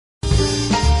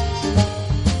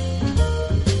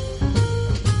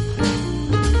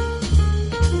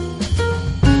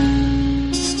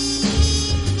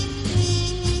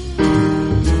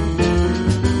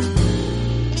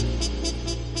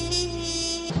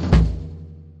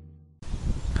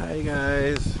Hey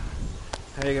guys,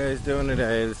 how you guys doing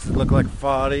today? Does it look like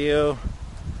fall to you?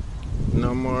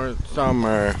 No more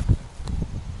summer.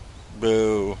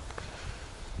 Boo.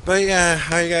 But yeah,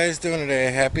 how you guys doing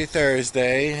today? Happy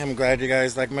Thursday. I'm glad you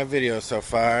guys like my video so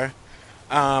far.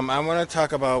 I want to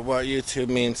talk about what YouTube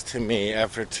means to me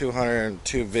after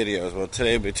 202 videos. Well,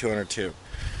 today will be 202.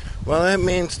 Well, it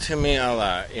means to me a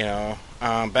lot,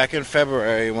 back in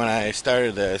February when I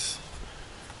started this,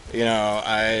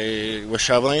 I was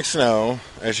shoveling snow,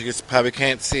 as you probably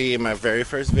can't see in my very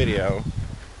first video,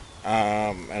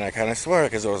 and I kind of swore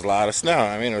because there was a lot of snow.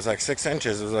 I mean, it was like 6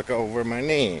 inches. It was like over my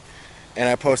knee. And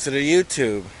I posted to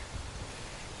YouTube,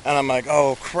 and I'm like,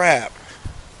 oh, crap.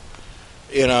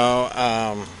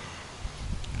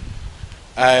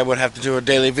 I would have to do a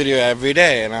daily video every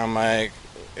day, and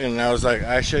I was like,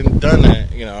 I shouldn't have done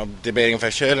it, debating if I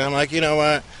should. And I'm like, you know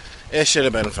what? It should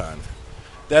have been fun.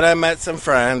 Then I met some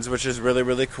friends, which is really,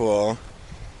 really cool.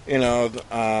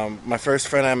 My first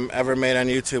friend I ever made on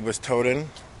YouTube was Toden,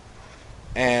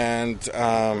 and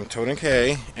Toden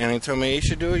K, and he told me you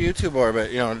should do a YouTube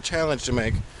orbit, a challenge to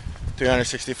make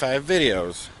 365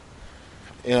 videos.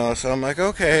 So I'm like,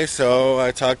 okay. So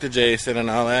I talked to Jason and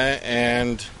all that,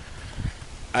 and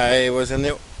I was in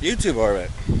the YouTube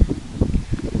orbit.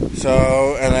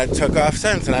 So, and I took off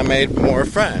since, and I made more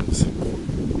friends.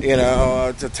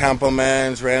 The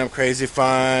Templeman's, Random Crazy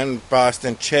Fun,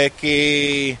 Boston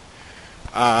Chickie,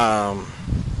 a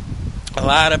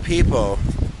lot of people,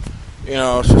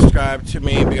 subscribe to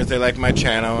me because they like my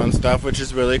channel and stuff, which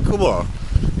is really cool.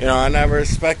 I never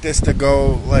expect this to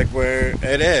go like where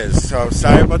it is. So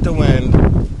sorry about the wind.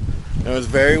 It was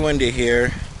very windy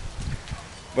here.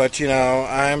 But,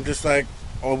 I'm just like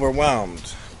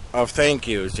overwhelmed of thank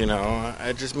yous,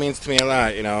 It just means to me a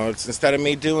lot, It's instead of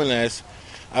me doing this,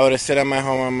 I would have sit at my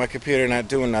home on my computer not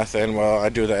doing nothing. Well, I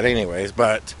do that anyways,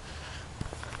 but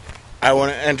I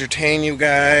want to entertain you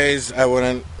guys. I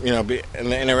want to, be in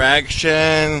the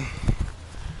interaction,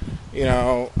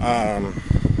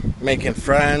 making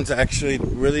friends, actually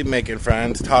really making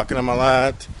friends, talking to them a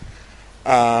lot.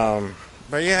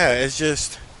 But yeah, it's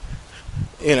just,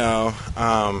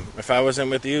 if I wasn't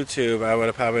with YouTube, I would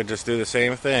have probably just do the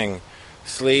same thing.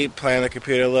 Sleep, play on the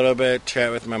computer a little bit,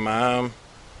 chat with my mom,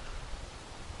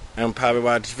 and probably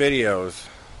watch videos.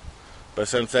 But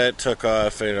since that took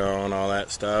off, and all that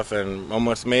stuff, and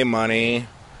almost made money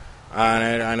on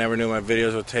it, I never knew my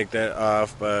videos would take that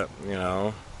off, but,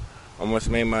 almost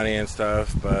made money and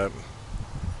stuff, but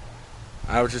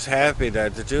I was just happy to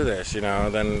do this,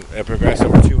 Then it progressed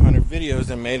over 200 videos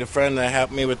and made a friend that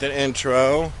helped me with the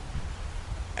intro,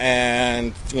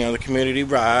 and, the community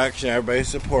rocks, everybody's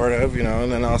supportive,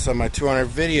 and then also my 200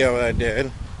 video that I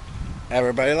did,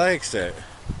 everybody likes it.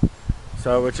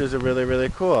 So, which is really, really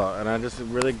cool, and I'm just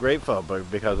really grateful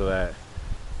because of that.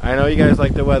 I know you guys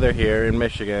like the weather here in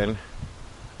Michigan.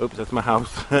 Oops, that's my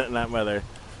house, not weather.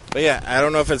 But yeah, I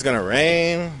don't know if it's going to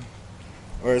rain,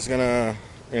 or it's going to,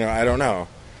 I don't know.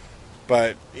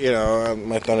 But,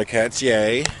 my Thundercats,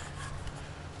 yay.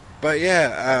 But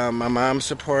yeah, my mom's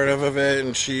supportive of it,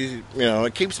 and she,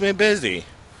 it keeps me busy.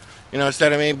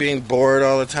 Instead of me being bored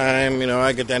all the time,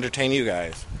 I get to entertain you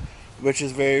guys, which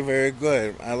is very, very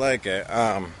good. I like it.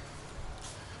 I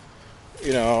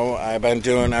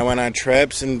went on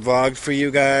trips and vlogged for you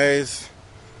guys.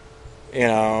 I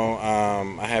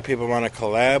had people want to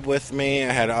collab with me.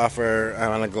 I had to offer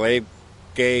on a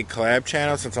gay collab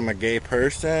channel since I'm a gay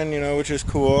person, which is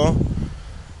cool.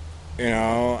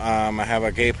 I have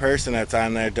a gay person that's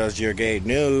on there, does your gay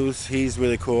news. He's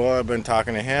really cool. I've been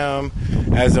talking to him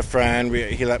as a friend.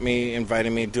 He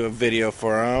invited me to do a video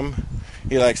for him.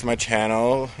 He likes my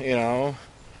channel,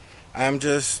 I'm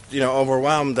just,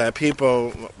 overwhelmed that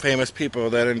famous people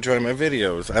that enjoy my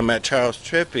videos. I met Charles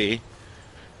Trippy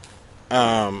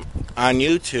on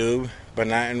YouTube, but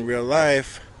not in real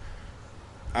life.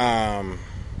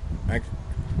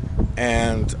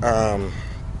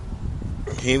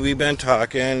 We've been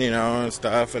talking, and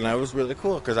stuff, and that was really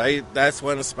cool, because that's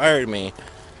what inspired me,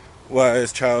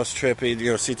 was Charles Trippy,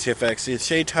 CTFX.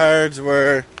 Shaytards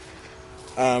were...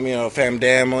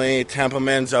 Famdamly,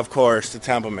 Templeman's, of course, the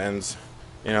Templeman's.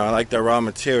 I like their raw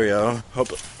material. I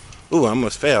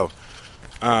almost failed.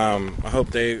 I hope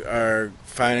they are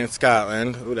fine in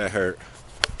Scotland. Ooh, that hurt.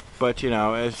 But,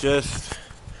 it's just,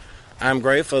 I'm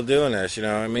grateful doing this,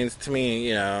 It means to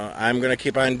me, I'm going to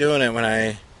keep on doing it when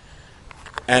I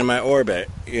end my orbit,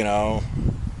 I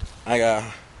got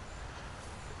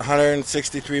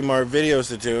 163 more videos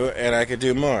to do, and I could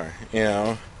do more,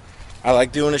 I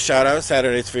like doing the shout-out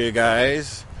Saturdays for you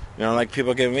guys. Like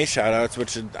people giving me shout-outs,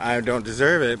 which I don't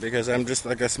deserve it because I'm just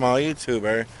like a small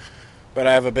YouTuber. but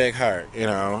I have a big heart, you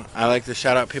know. I like to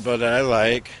shout out people that I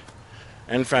like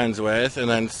and friends with, and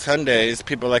then Sundays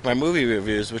people like my movie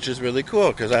reviews, which is really cool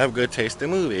because I have good taste in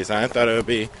movies. And I thought it would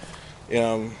be, you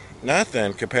know,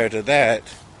 nothing compared to that.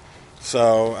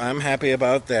 So I'm happy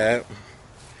about that.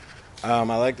 I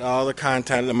liked all the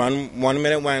content. The 1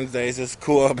 Minute Wednesdays is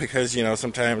cool because, you know,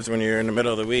 sometimes when you're in the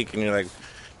middle of the week and you're like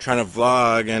trying to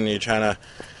vlog and you're trying to,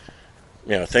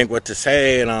 you know, think what to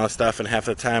say and all that stuff, and half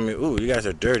the time, ooh, you guys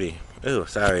are dirty. Ooh,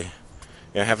 sorry.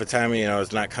 You know, half the time, you know,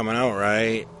 it's not coming out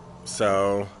right.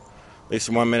 So at least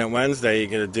 1 Minute Wednesday, you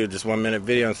get to do just 1 minute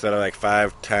video instead of like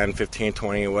 5, 10, 15,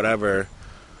 20, whatever.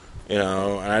 You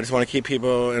know, and I just want to keep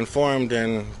people informed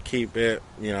and keep it,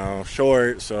 you know,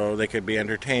 short so they could be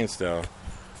entertained still.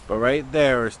 But right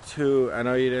there was two, I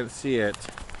know you didn't see it,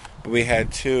 but we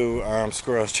had two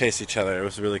squirrels chase each other. It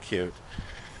was really cute.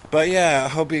 But yeah, I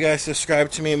hope you guys subscribe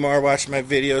to me more, watch my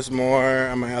videos more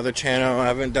on my other channel. I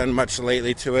haven't done much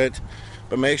lately to it.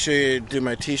 But make sure you do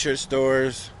my t-shirt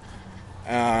stores,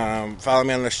 follow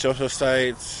me on the social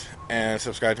sites, and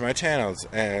subscribe to my channels.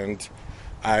 And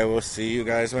I will see you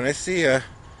guys when I see ya.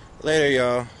 Later,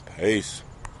 y'all. Peace.